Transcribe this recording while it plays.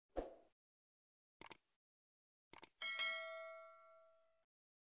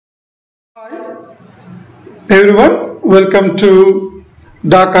Hi everyone, welcome to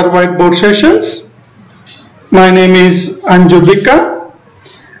Dakar Whiteboard Sessions. My name is Anju Bika.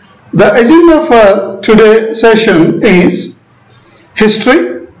 The agenda for today's session is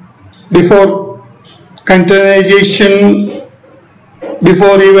history before containerization,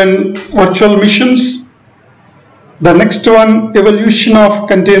 before even virtual missions. The next one, evolution of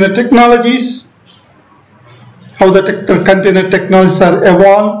container technologies, how the container technologies are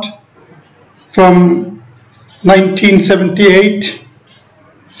evolved from 1978,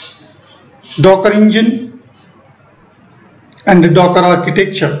 Docker engine and the Docker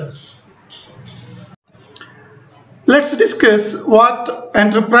architecture. Let's discuss what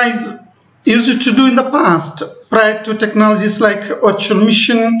enterprise used to do in the past prior to technologies like virtual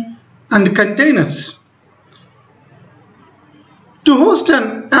machine and containers. To host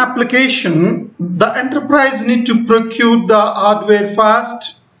an application, the enterprise need to procure the hardware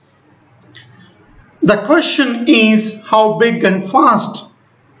fast. The question is how big and fast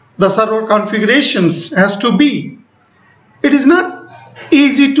the server configurations has to be. It is not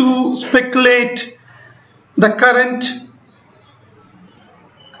easy to speculate the current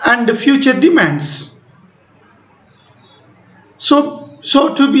and the future demands. So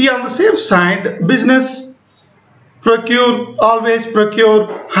to be on the safe side, business always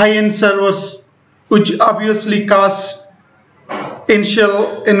procure high-end servers, which obviously costs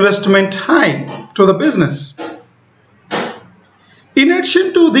initial investment high to the business. In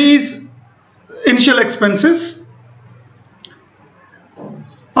addition to these initial expenses,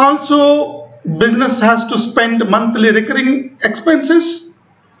 also business has to spend monthly recurring expenses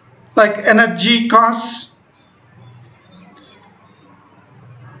like energy costs,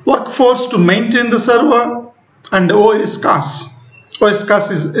 workforce to maintain the server, and OS costs. OS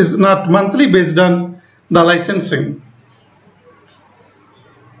cost is not monthly, based on the licensing.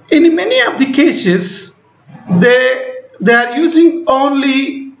 In many of the cases, they are using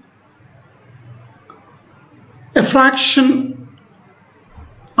only a fraction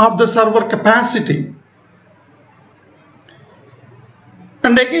of the server capacity.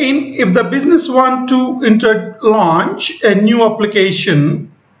 And again, if the business want to launch a new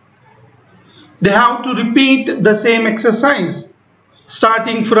application, they have to repeat the same exercise,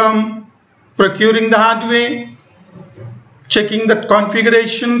 starting from procuring the hardware, checking the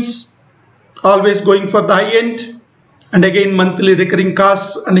configurations, always going for the high end, and again monthly recurring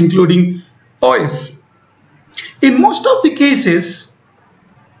costs and including OS. In most of the cases,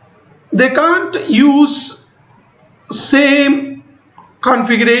 they can't use same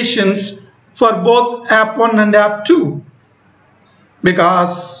configurations for both app 1 and app 2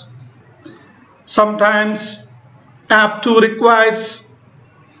 because sometimes app 2 requires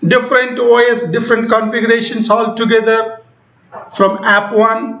different OS, different configurations altogether from app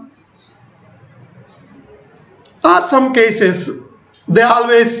 1, or some cases they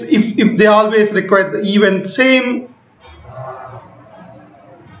always, if they always require the even same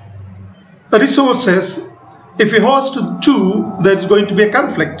resources, if you host 2, there is going to be a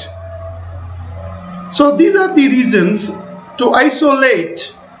conflict. So these are the reasons to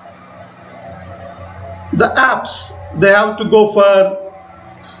isolate the apps. They have to go for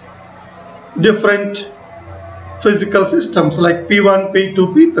different physical systems like P1, P2,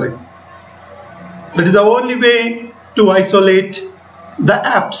 P3. That is the only way to isolate the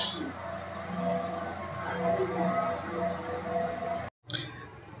apps.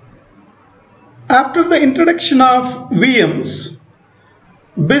 After the introduction of VMs,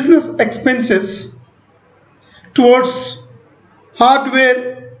 business expenses towards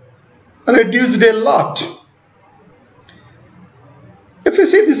hardware reduced a lot. If you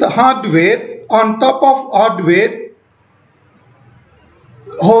see this hardware, on top of hardware,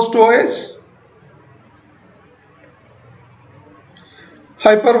 host OS,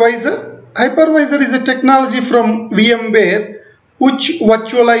 hypervisor. Hypervisor is a technology from VMware which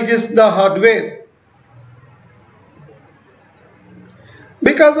virtualizes the hardware.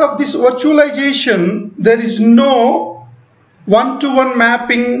 Because of this virtualization, there is no one-to-one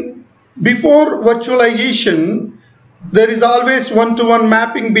mapping. Before virtualization, there is always one-to-one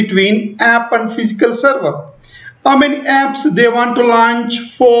mapping between app and physical server. How many apps they want to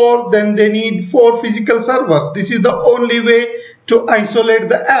launch? 4, then they need 4 physical server. This is the only way to isolate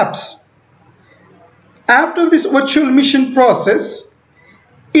the apps. After this virtual machine process,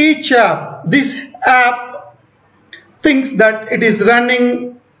 each app, this app thinks that it is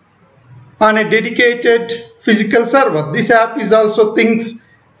running on a dedicated physical server. This app is also thinks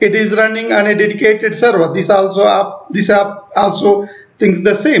it is running on a dedicated server. This app also thinks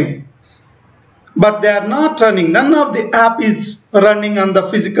the same. but they are not running. None of the app is running on the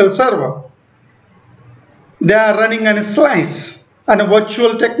physical server. They are running on a slice, on a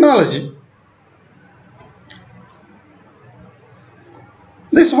virtual technology.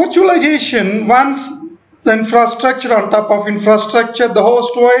 This virtualization, once the infrastructure on top of infrastructure, the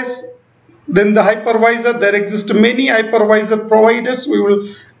host OS, then the hypervisor. There exist many hypervisor providers. We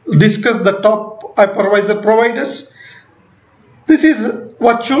will discuss the top hypervisor providers. This is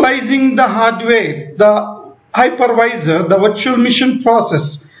virtualizing the hardware, the hypervisor, the virtual machine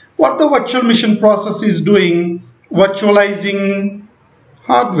process. What the virtual machine process is doing, virtualizing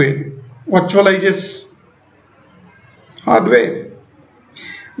hardware, virtualizes hardware.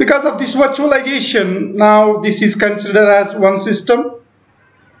 Because of this virtualization, now this is considered as one system.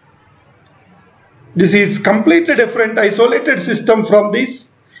 This is completely different isolated system from this,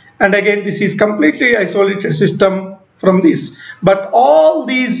 and again this is completely isolated system from this, but all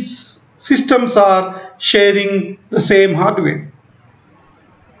these systems are sharing the same hardware.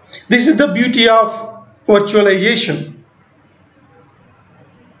 This is the beauty of virtualization.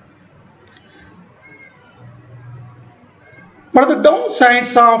 What are the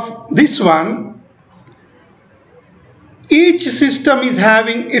downsides of this one? Each system is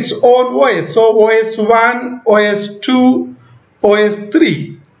having its own OS. So OS 1, OS 2, OS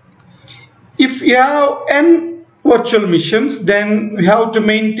 3. If you have n virtual machines, then we have to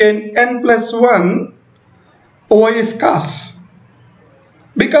maintain n plus 1 OS costs.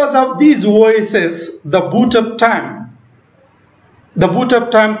 Because of these OSs, the boot up time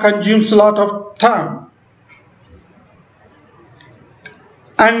consumes a lot of time.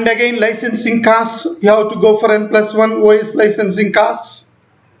 And again, licensing costs, you have to go for n plus 1 OS licensing costs.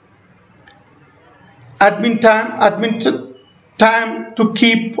 Admin time to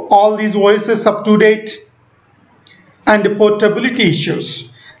keep all these OSs up to date. And the portability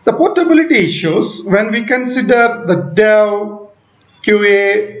issues. The portability issues, when we consider the dev,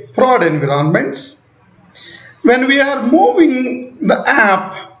 QA, prod environments, when we are moving the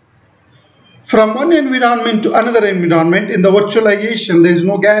app from one environment to another environment, in the virtualization, there is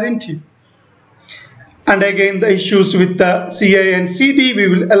no guarantee. And again, the issues with the CI and CD, we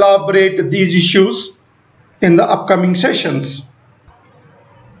will elaborate these issues in the upcoming sessions.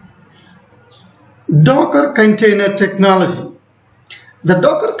 Docker container technology. The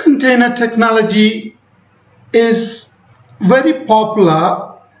Docker container technology is very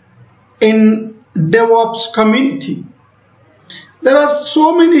popular in DevOps community. There are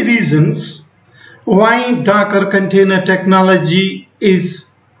so many reasons why Docker container technology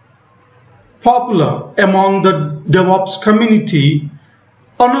is popular among the DevOps community.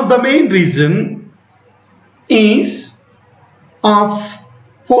 One of the main reasons is of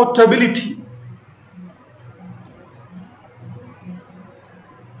portability.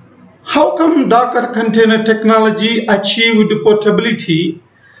 How come Docker container technology achieved portability?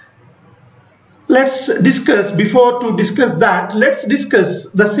 Let's discuss, before to discuss that, let's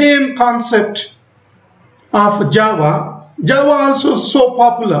discuss the same concept of Java. Java also so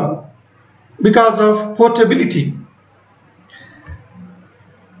popular because of portability.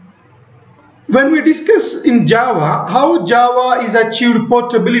 When we discuss in Java, how Java is achieved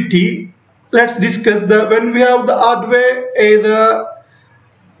portability, let's discuss when we have the hardware, either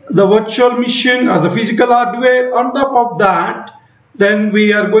the virtual machine or the physical hardware. On top of that, then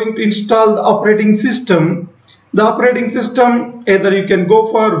we are going to install the operating system. The operating system, either you can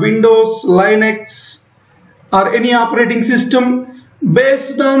go for Windows, Linux, or any operating system.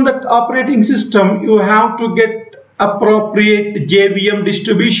 Based on that operating system, you have to get appropriate JVM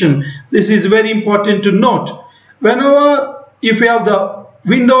distribution. This is very important to note. Whenever, if you have the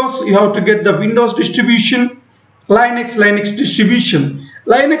Windows, you have to get the Windows distribution. Linux distribution.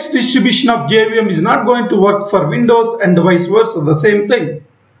 Linux distribution of JVM is not going to work for Windows, and vice versa, the same thing.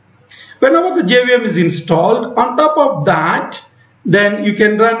 Whenever the JVM is installed, on top of that, then you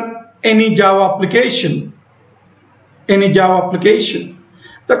can run any Java application. Any Java application.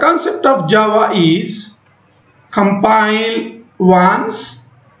 The concept of Java is compile once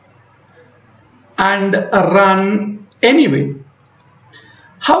and run anyway.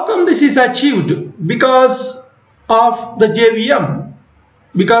 How come this is achieved? Because of the JVM.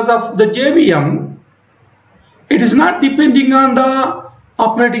 Because of the JVM, it is not depending on the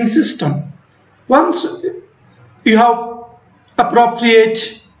operating system. Once you have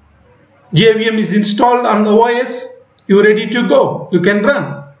appropriate JVM is installed on the OS, you're ready to go. You can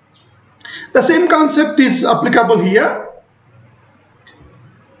run. The same concept is applicable here.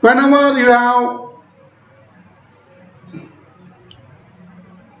 Whenever you have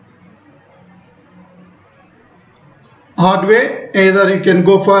hardware, either you can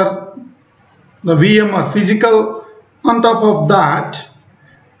go for the VM or physical. On top of that,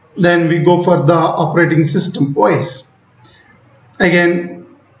 then we go for the operating system OS. Again,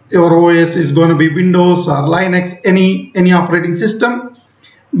 your OS is going to be Windows or Linux, any operating system.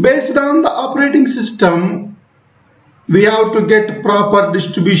 Based on the operating system, we have to get proper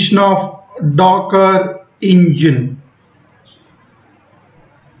distribution of Docker engine.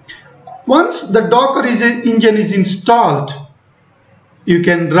 Once the Docker engine is installed, you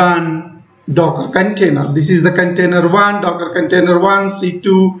can run Docker container. This is the container 1, Docker container 1,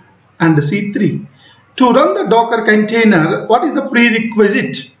 C2 and C3. To run the Docker container, what is the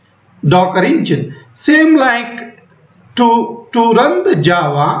prerequisite? Docker engine. Same like to run the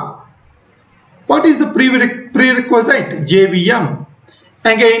Java, what is the prerequisite? JVM.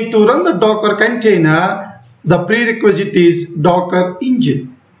 Again, to run the Docker container, the prerequisite is Docker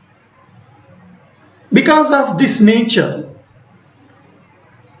engine. Because of this nature,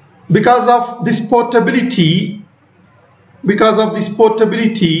 because of this portability,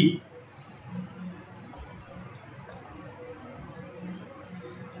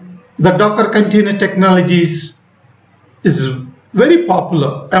 the Docker container technologies is very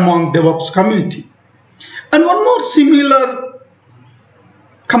popular among DevOps community. And one more similar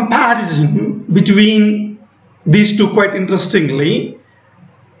comparison between these two, quite interestingly,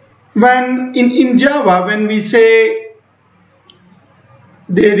 when in Java, when we say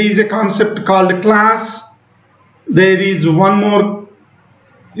there is a concept called class, there is one more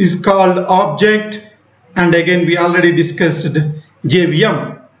is called object, and again we already discussed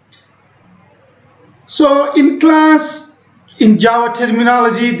JVM. So in class, in Java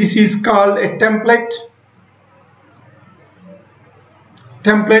terminology, this is called a template.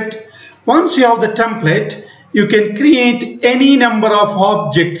 Once you have the template, you can create any number of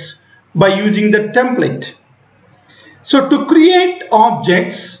objects by using the template. So to create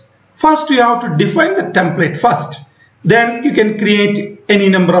objects, first you have to define the template first. Then you can create any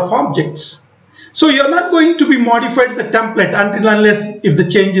number of objects. So you are not going to be modified the template until unless if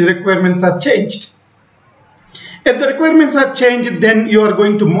the requirements are changed. If the requirements are changed, then you are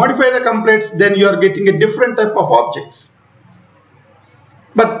going to modify the templates, then you are getting a different type of objects.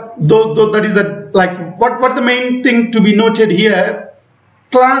 But though that is what the main thing to be noted here,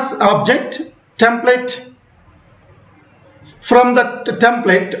 class, object, template. From the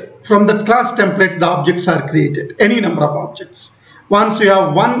class template, the objects are created, any number of objects. Once you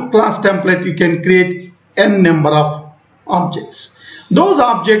have one class template, you can create n number of objects. Those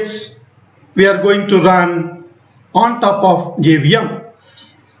objects we are going to run on top of JVM.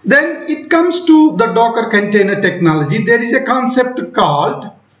 Then it comes to the Docker container technology. There is a concept called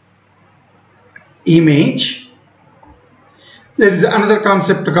image. There is another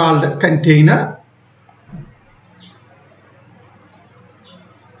concept called container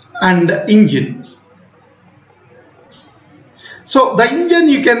and engine. So the engine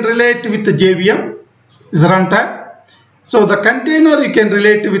you can relate with the JVM, is runtime. So the container you can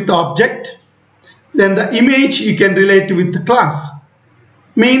relate with the object. Then the image you can relate with the class.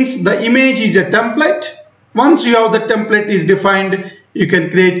 Means the image is a template. Once you have the template is defined, you can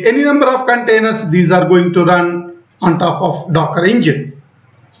create any number of containers. These are going to run on top of Docker engine.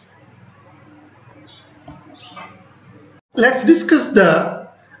 Let's discuss the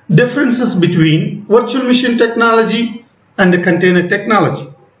differences between virtual machine technology and the container technology.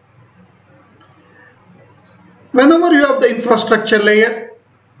 Whenever you have the infrastructure layer,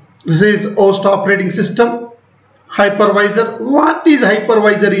 this is host operating system, hypervisor. What is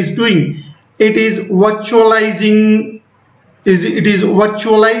hypervisor is doing? It is virtualizing. It is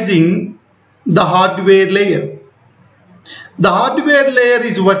virtualizing the hardware layer. The hardware layer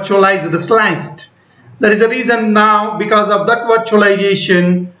is virtualized, sliced. That is the reason now, because of that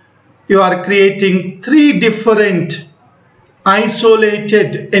virtualization, you are creating 3 different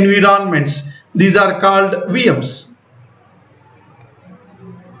isolated environments. These are called VMs.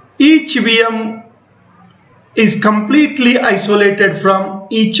 Each VM is completely isolated from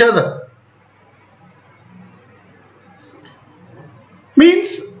each other.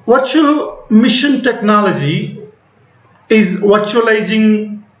 Means virtual machine technology is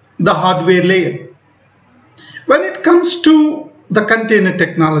virtualizing the hardware layer. When it comes to the container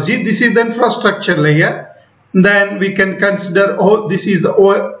technology, this is the infrastructure layer. Then we can consider, this is the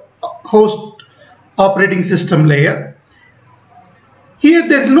host operating system layer. Here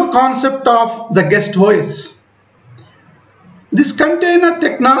there is no concept of the guest OS. This container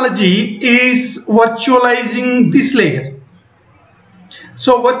technology is virtualizing this layer.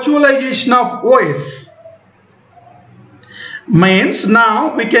 So virtualization of OS means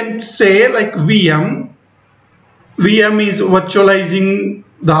now we can say like VM is virtualizing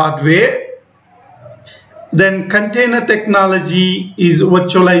the hardware, then container technology is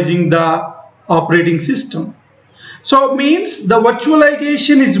virtualizing the operating system. So it means the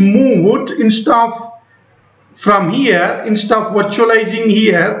virtualization is moved instead of from here, instead of virtualizing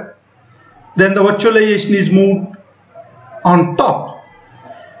here, then the virtualization is moved on top.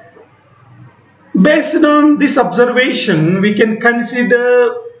 Based on this observation, we can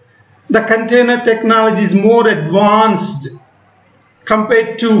consider the container technology is more advanced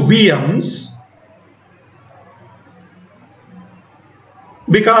compared to VMs,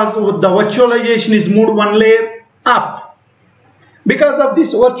 because the virtualization is moved one layer up. Because of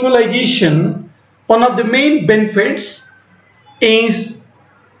this virtualization, one of the main benefits is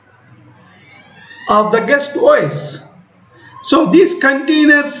of the guest OS. So these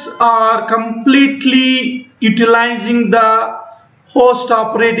containers are completely utilizing the host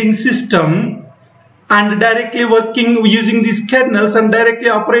operating system and directly working using these kernels and directly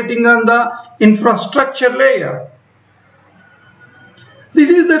operating on the infrastructure layer. This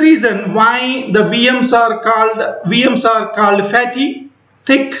is the reason why the VMs are called fatty,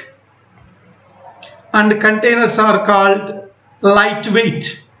 thick, and containers are called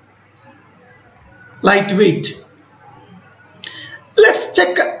lightweight. Let's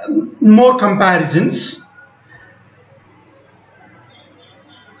check more comparisons.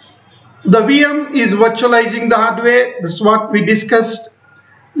 The VM is virtualizing the hardware. This is what we discussed.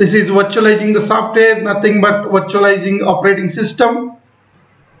 This is virtualizing the software, nothing but virtualizing operating system.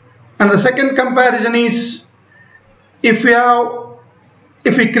 And the second comparison is if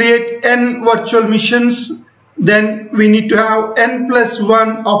we create n virtual machines, then we need to have n plus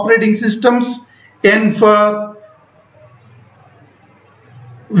 1 operating systems, n for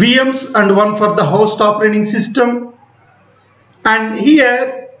VMs and 1 for the host operating system. And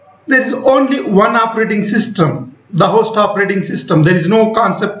here there is only one operating system, the host operating system. There is no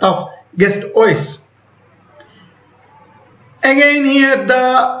concept of guest OS. Again, here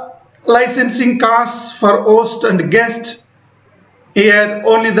the licensing costs for host and guest. Here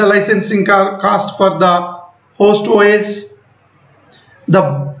only the licensing cost for the host OS.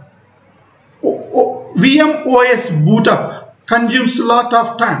 The VM OS boot up consumes a lot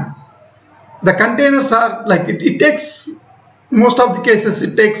of time. The containers are like it takes, most of the cases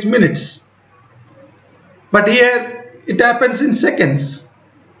it takes minutes, but here it happens in seconds.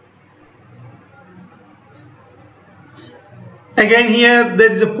 Again, here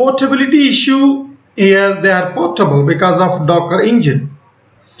there is a portability issue. Here they are portable because of Docker engine.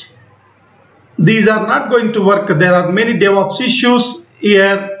 These are not going to work. There are many DevOps issues.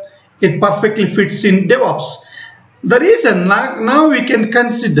 Here it perfectly fits in DevOps. The reason now we can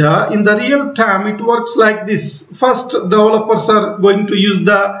consider in the real time it works like this. First, developers are going to use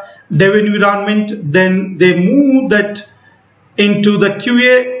the dev environment, then they move that into the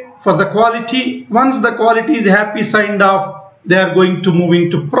QA for the quality. Once the quality is happy, signed off, they are going to move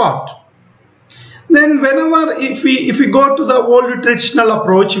into prod. Then whenever if we go to the old traditional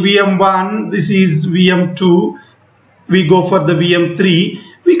approach, VM1, this is VM2, we go for the VM3,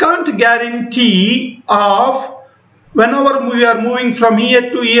 we can't guarantee of whenever we are moving from here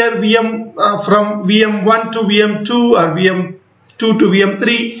to here, from VM1 to VM2 or VM2 to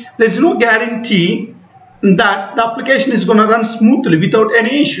VM3, there is no guarantee that the application is going to run smoothly without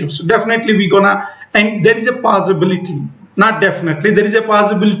any issues. Definitely we gonna, and there is a possibility, not definitely, there is a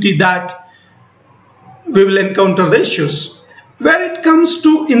possibility that we will encounter the issues. Where it comes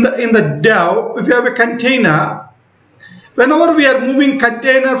to in the dev, if you have a container, whenever we are moving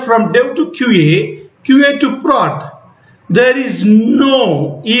container from dev to QA, QA to prod, there is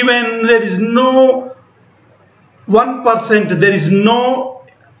no 1%, there is no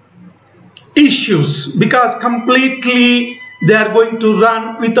issues, because completely they are going to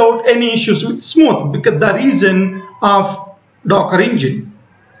run without any issues, with smooth, because the reason of Docker engine.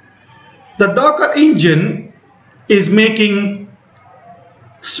 The Docker engine is making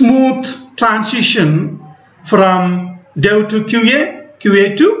smooth transition from dev to QA,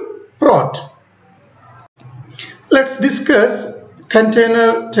 QA to prod. Let's discuss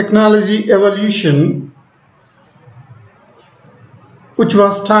container technology evolution, which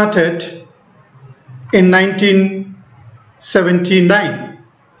was started in 1979.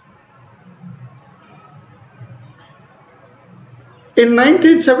 In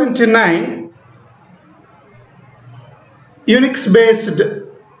 1979, Unix-based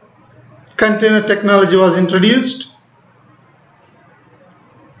container technology was introduced,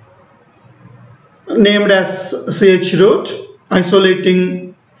 named as chroot,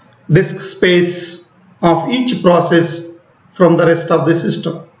 isolating disk space of each process from the rest of the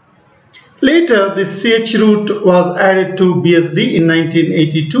system. Later, this chroot was added to BSD in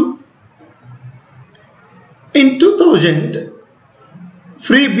 1982. In 2000,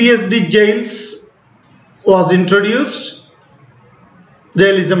 free BSD jails was introduced.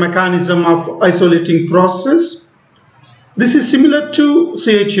 Jail is a mechanism of isolating process. This is similar to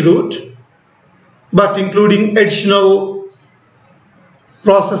chroot, but including additional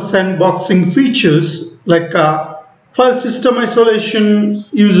process sandboxing features like file system isolation,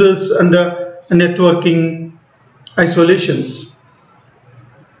 users, and networking isolations.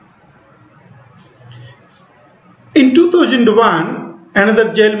 In 2001,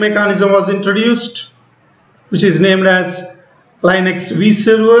 another jail mechanism was introduced, which is named as Linux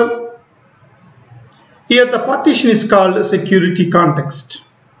vServer. Here the partition is called security context.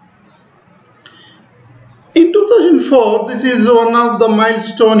 In 2004, this is one of the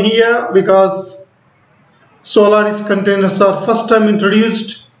milestone here because Solaris containers are first time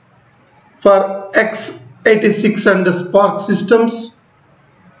introduced for x86 and Spark systems.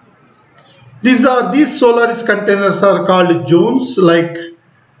 These Solaris containers are called zones, like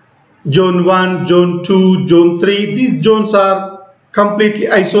zone 1, zone 2, zone 3. These zones are completely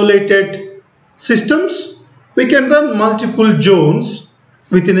isolated systems. We can run multiple zones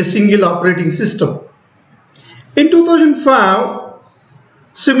within a single operating system. In 2005,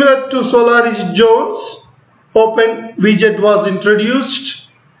 similar to Solaris zones, OpenVZ was introduced.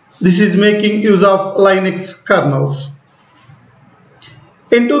 This is making use of Linux kernels.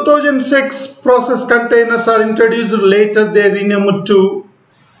 In 2006, process containers are introduced. Later, they renamed to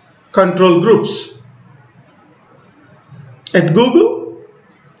control groups. At Google,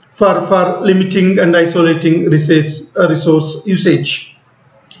 for limiting and isolating resource usage.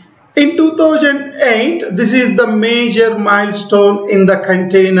 In 2008, this is the major milestone in the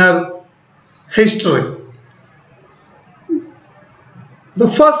container history. The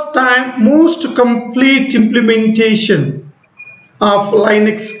first time, most complete implementation of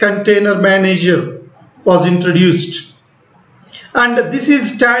Linux Container Manager was introduced, and this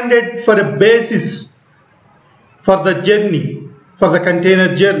is standard for a basis for the journey, for the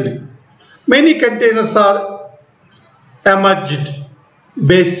container journey. Many containers are emerged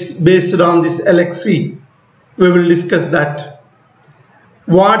based on this LXC. We will discuss that.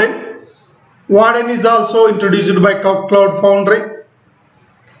 Warden is also introduced by Cloud Foundry.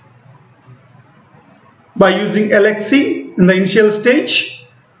 By using LXC in the initial stage,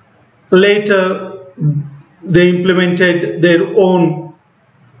 later they implemented their own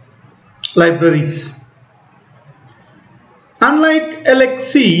libraries. Unlike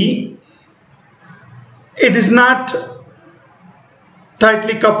LXC, it is not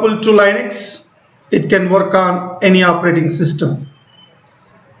tightly coupled to Linux. It can work on any operating system.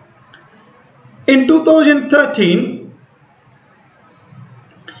 In 2013,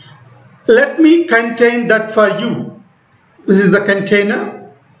 let me contain that for you. This is the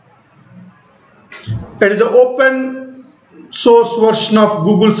container. It is an open source version of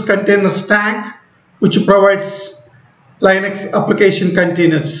Google's container stack, which provides Linux application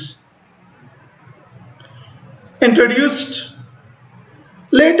containers. Introduced.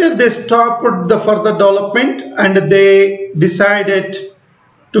 Later they stopped the further development and they decided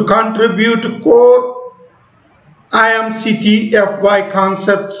to contribute core IMCTFY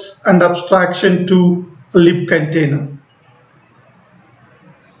concepts and abstraction to libcontainer.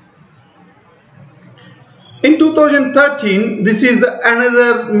 In 2013, this is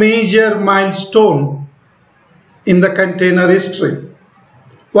another major milestone in the container history.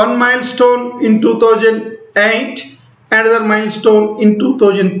 One milestone in 2008, another milestone in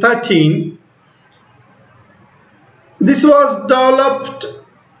 2013. This was developed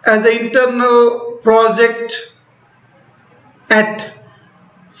as an internal project at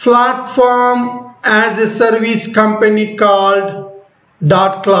platform as a service company called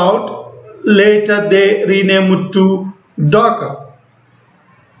 .cloud. Later they renamed to Docker.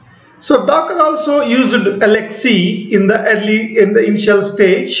 So Docker also used LXC in the initial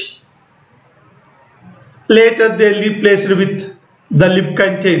stage. Later they replaced with the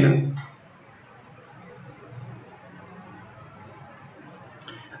libcontainer.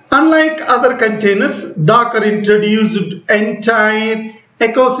 Unlike other containers, Docker introduced entire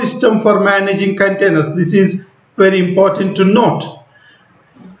ecosystem for managing containers. This is very important to note.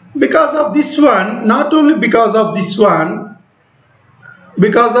 Because of this one, not only because of this one,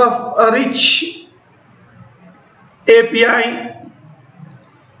 because of a rich API,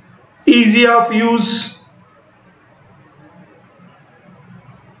 easy of use.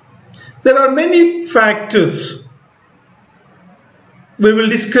 There are many factors. We will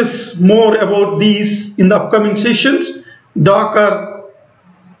discuss more about these in the upcoming sessions. Docker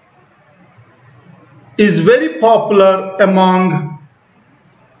is very popular among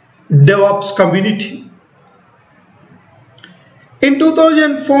DevOps community. In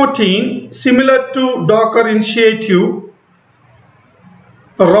 2014, similar to Docker initiative,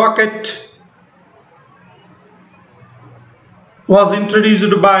 Rocket was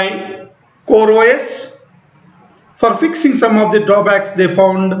introduced by CoreOS for fixing some of the drawbacks they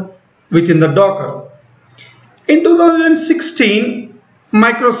found within the Docker. In 2016,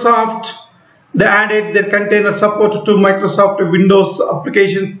 Microsoft, they added their container support to Microsoft Windows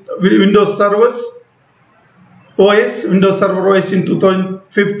application, Windows servers OS, Windows Server OS in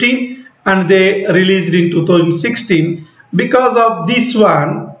 2015, and they released in 2016. Because of this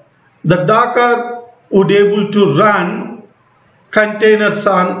one, the Docker would be able to run containers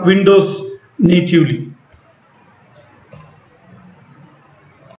on Windows natively.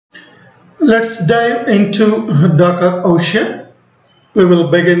 Let's dive into Docker Ocean. We will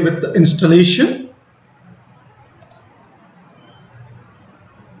begin with the installation.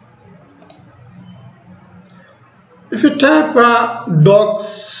 If you type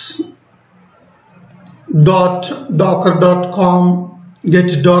docs.docker.com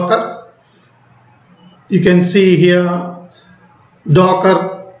get Docker, you can see here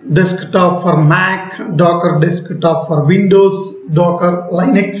Docker desktop for Mac, Docker desktop for Windows, Docker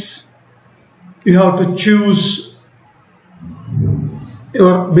Linux. You have to choose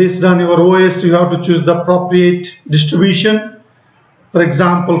based on your OS, you have to choose the appropriate distribution. For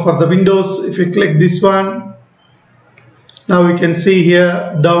example, for the Windows, if you click this one, now we can see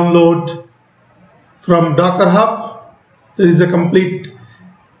here download from Docker Hub. There is a complete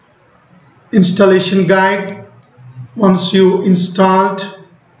installation guide. Once you installed,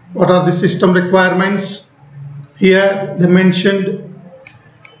 what are the system requirements? Here they mentioned,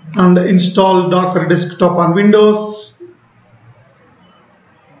 and install Docker desktop on Windows.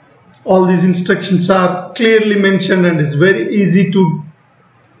 All these instructions are clearly mentioned and it's very easy to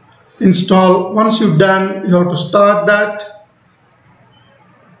install. Once you've done, you have to start that.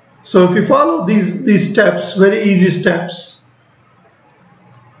 So if you follow these steps, very easy steps,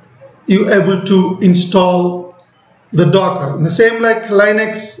 you're able to install the Docker. The same like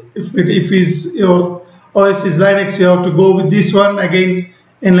Linux, if your OS is Linux, you have to go with this one. Again,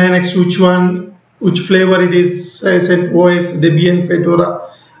 in Linux, which flavor it is, CentOS, Debian, Fedora,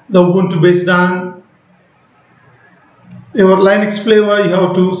 the Ubuntu based on your Linux flavor, you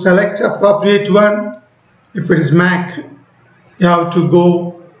have to select appropriate one. If it is Mac, you have to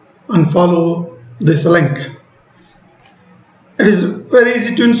go and follow this link. It is very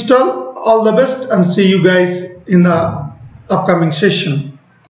easy to install. All the best and see you guys in the upcoming session.